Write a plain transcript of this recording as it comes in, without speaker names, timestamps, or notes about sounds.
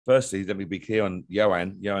Firstly, let me be clear on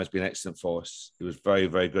Yoann. Yoann's been excellent for us. He was very,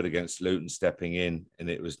 very good against Luton stepping in, and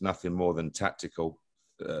it was nothing more than tactical.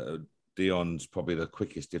 Dion's probably the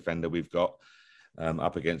quickest defender we've got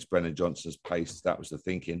up against Brennan Johnson's pace. That was the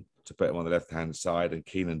thinking, to put him on the left-hand side, and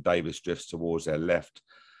Keenan Davis drifts towards their left,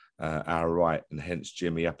 our right, and hence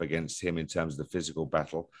Jimmy up against him in terms of the physical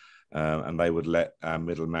battle. And they would let our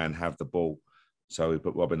middleman have the ball. So we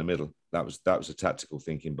put Rob in the middle. That was the tactical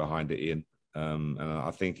thinking behind it, Ian. And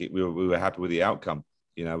I think we were happy with the outcome.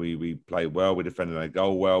 You know, we played well. We defended our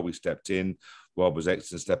goal well. We stepped in. Rob was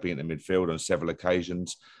excellent stepping into midfield on several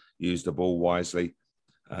occasions. Used the ball wisely.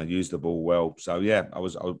 Used the ball well. So yeah,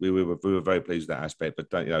 we were very pleased with that aspect. But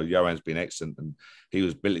Yoann's been excellent, and he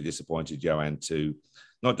was bitterly disappointed. Yoann, to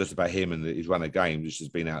not just about him and his run of games, which has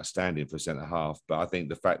been outstanding for centre half, but I think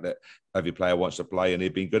the fact that every player wants to play, and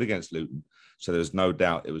he'd been good against Luton, so there's no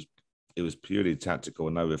doubt it was purely tactical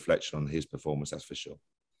and no reflection on his performance, that's for sure.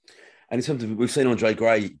 And in terms of, we've seen Andre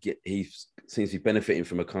Gray, he seems to be benefiting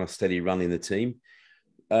from a kind of steady run in the team.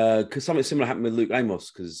 Because something similar happened with Luke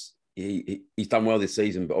Amos, because he's done well this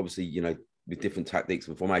season, but obviously, you know, with different tactics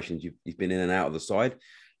and formations, he's been in and out of the side.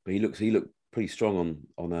 But he looked pretty strong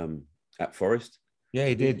on at Forest. Yeah,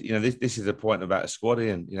 he did. You know, this is the point about a squad,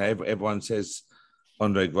 Ian. You know, everyone says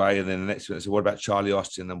Andre Gray, and then the next one says, what about Charlie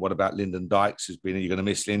Austin, and what about Lyndon Dykes, who's been, you're going to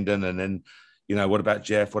miss Lyndon, and then, you know, what about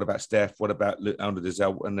Jeff, what about Steph, what about Andre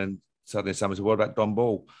Dizelle, and then suddenly someone said, what about Don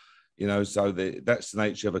Ball? You know, so that's the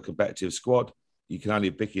nature of a competitive squad. You can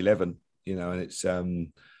only pick 11, you know,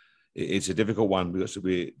 and it's a difficult one, because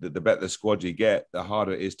the better the squad you get, the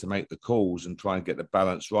harder it is to make the calls and try and get the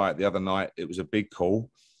balance right. The other night, it was a big call,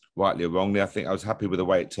 rightly or wrongly. I think I was happy with the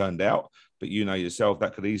way it turned out, but you know yourself,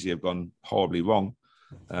 that could easily have gone horribly wrong.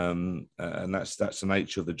 And that's the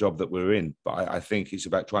nature of the job that we're in. But I think it's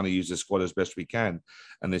about trying to use the squad as best we can.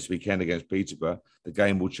 And this weekend against Peterborough, the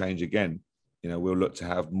game will change again. You know, we'll look to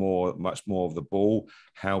have much more of the ball.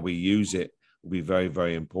 How we use it will be very,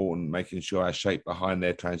 very important, making sure our shape behind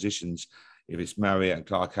their transitions, if it's Marriott and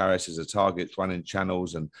Clark Harris as a target, running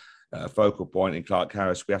channels and a focal point in Clark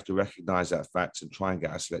Harris, we have to recognise that fact and try and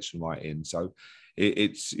get our selection right in. So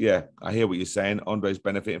I hear what you're saying. Andre's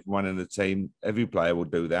benefiting from running the team. Every player will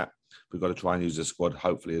do that. We've got to try and use the squad,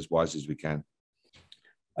 hopefully, as wise as we can.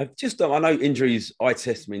 I know injuries, eye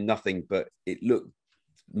test mean nothing, but it looked,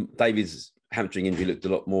 David's hamstring injury looked a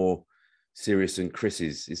lot more serious than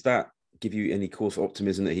Chris's. Is that give you any cause for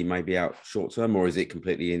optimism that he may be out short term, or is it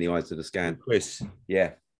completely in the eyes of the scan? Chris.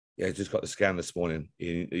 Yeah, just got the scan this morning.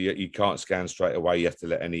 You can't scan straight away. You have to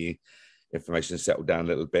let any information settle down a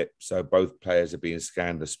little bit. So both players are being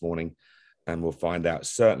scanned this morning, and we'll find out.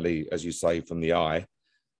 Certainly, as you say, from the eye,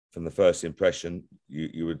 from the first impression,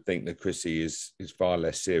 you would think that Chrissy is far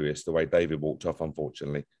less serious, the way David walked off,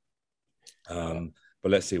 unfortunately. But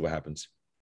let's see what happens.